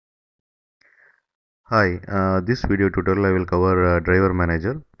Hi, this video tutorial I will cover Driver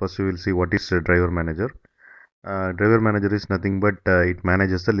Manager. First we will see what is Driver Manager. Driver Manager is nothing but it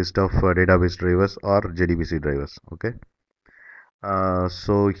manages the list of database drivers or JDBC drivers. Okay.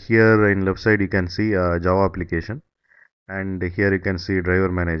 So here in left side you can see Java application, and here you can see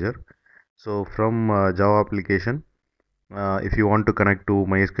Driver Manager. So from Java application, if you want to connect to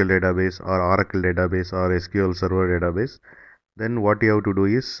MySQL database or Oracle database or SQL Server database, then what you have to do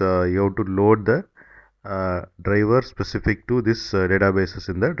is you have to load the driver specific to this databases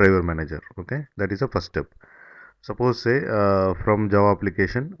in the driver manager. Okay, that is the first step. Suppose say from Java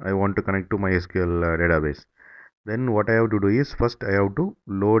application I want to connect to MySQL database. Then what I have to do is first I have to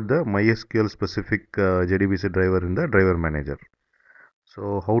load the MySQL specific JDBC driver in the driver manager.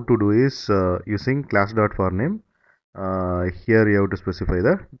 So how to do is using class.forName. Here you have to specify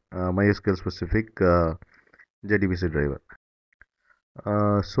the MySQL specific JDBC driver.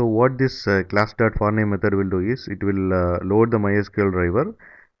 So what this class.forName method will do is it will load the MySQL driver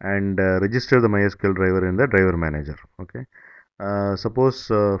and register the MySQL driver in the driver manager. Okay. Suppose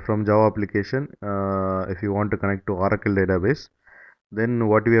from Java application, if you want to connect to Oracle database, then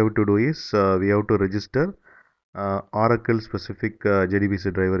what we have to do is we have to register Oracle specific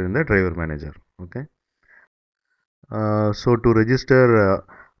JDBC driver in the driver manager. Okay. So to register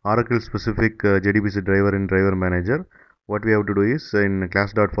Oracle specific JDBC driver in driver manager, what we have to do is in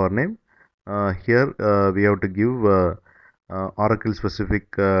class.forName, here we have to give Oracle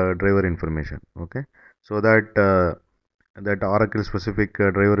specific driver information. Okay, so that Oracle specific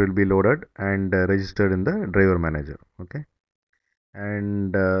driver will be loaded and registered in the driver manager. Okay,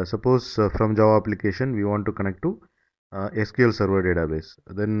 and suppose from Java application we want to connect to SQL Server database,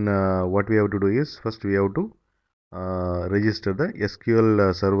 then what we have to do is first we have to register the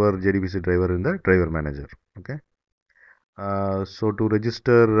SQL Server JDBC driver in the driver manager. Okay. So to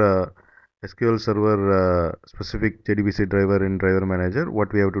register SQL Server specific JDBC driver in driver manager,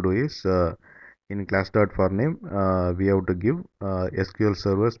 what we have to do is in class.forName we have to give SQL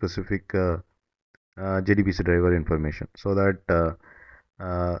Server specific JDBC driver information, so that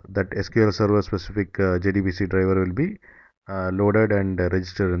that SQL Server specific JDBC driver will be loaded and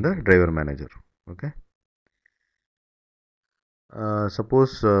registered in the driver manager. Okay.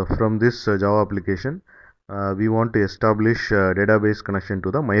 Suppose from this Java application we want to establish database connection to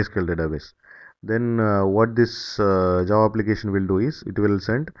the MySQL database. Then what this Java application will do is it will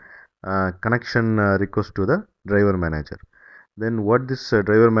send connection request to the driver manager. Then what this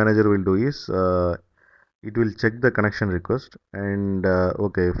driver manager will do is it will check the connection request, and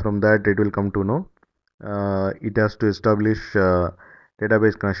okay, from that it will come to know it has to establish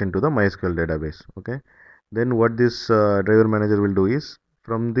database connection to the MySQL database. Okay. Then what this driver manager will do is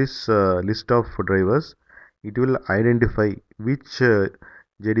from this list of drivers, it will identify which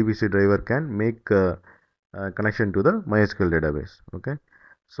JDBC driver can make connection to the MySQL database. Okay.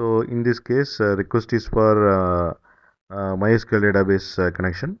 So in this case, request is for MySQL database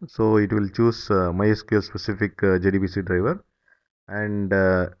connection. So it will choose MySQL specific JDBC driver and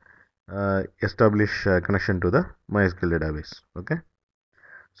establish connection to the MySQL database. Okay.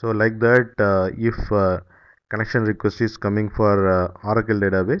 So like that, if connection request is coming for Oracle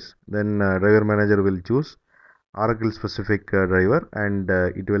database, then driver manager will choose Oracle specific driver and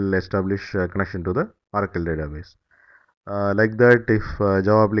it will establish connection to the Oracle database. Like that, if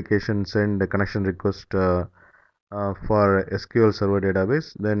Java application send a connection request for SQL Server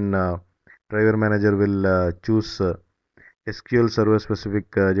database, then driver manager will choose SQL Server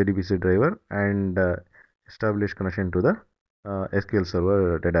specific JDBC driver and establish connection to the SQL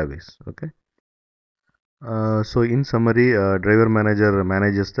Server database. Okay. So in summary, driver manager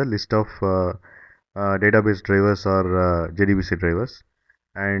manages the list of database drivers or JDBC drivers,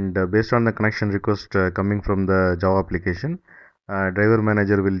 and based on the connection request coming from the Java application, driver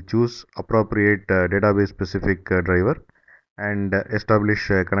manager will choose appropriate database specific driver and establish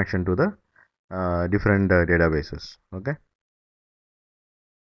connection to the different databases. Okay.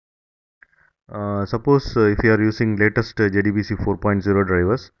 Suppose if you are using latest JDBC 4.0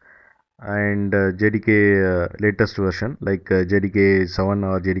 drivers and JDK latest version like JDK 7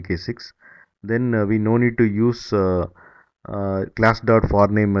 or JDK 6, then we no need to use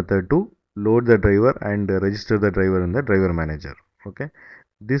class.forName method to load the driver and register the driver in the driver manager. Okay,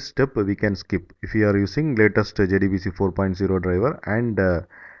 this step we can skip if you are using latest JDBC 4.0 driver and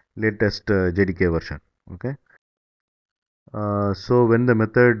latest JDK version. Okay. So when the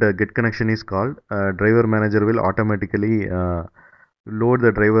method getConnection is called, driver manager will automatically load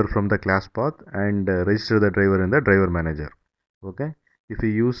the driver from the class path and register the driver in the driver manager. Okay, if you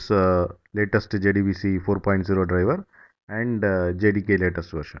use latest JDBC 4.0 driver and JDK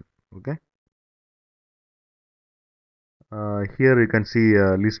latest version. Okay. Here you can see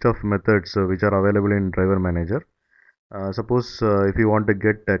a list of methods which are available in DriverManager. Suppose if you want to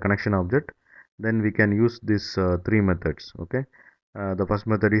get a connection object, then we can use these three methods. Okay. The first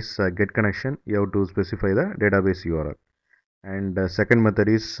method is get connection. You have to specify the database URL. And second method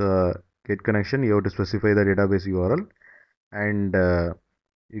is get connection. You have to specify the database URL, and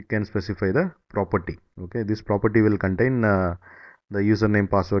you can specify the property. Okay. This property will contain the username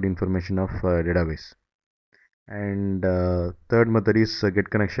password information of database. And third method is get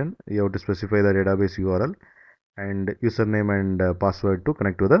connection. You have to specify the database URL and username and password to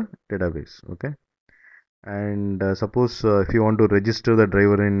connect to the database. Okay. And suppose if you want to register the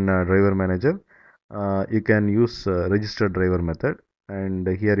driver in DriverManager, you can use register driver method, and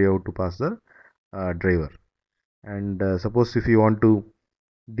here you have to pass the driver. And suppose if you want to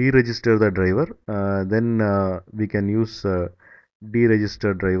deregister the driver, then we can use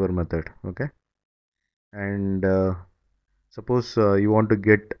deregister driver method. Okay. And suppose you want to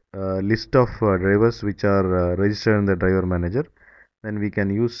get a list of drivers which are registered in the DriverManager, then we can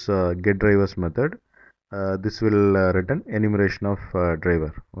use get drivers method. This will return enumeration of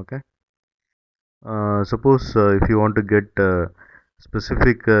driver. Okay. Suppose if you want to get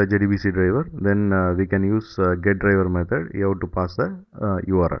specific JDBC driver, then we can use get driver method. You have to pass the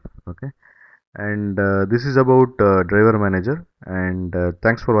URL. Okay. And this is about DriverManager. And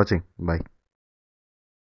thanks for watching. Bye.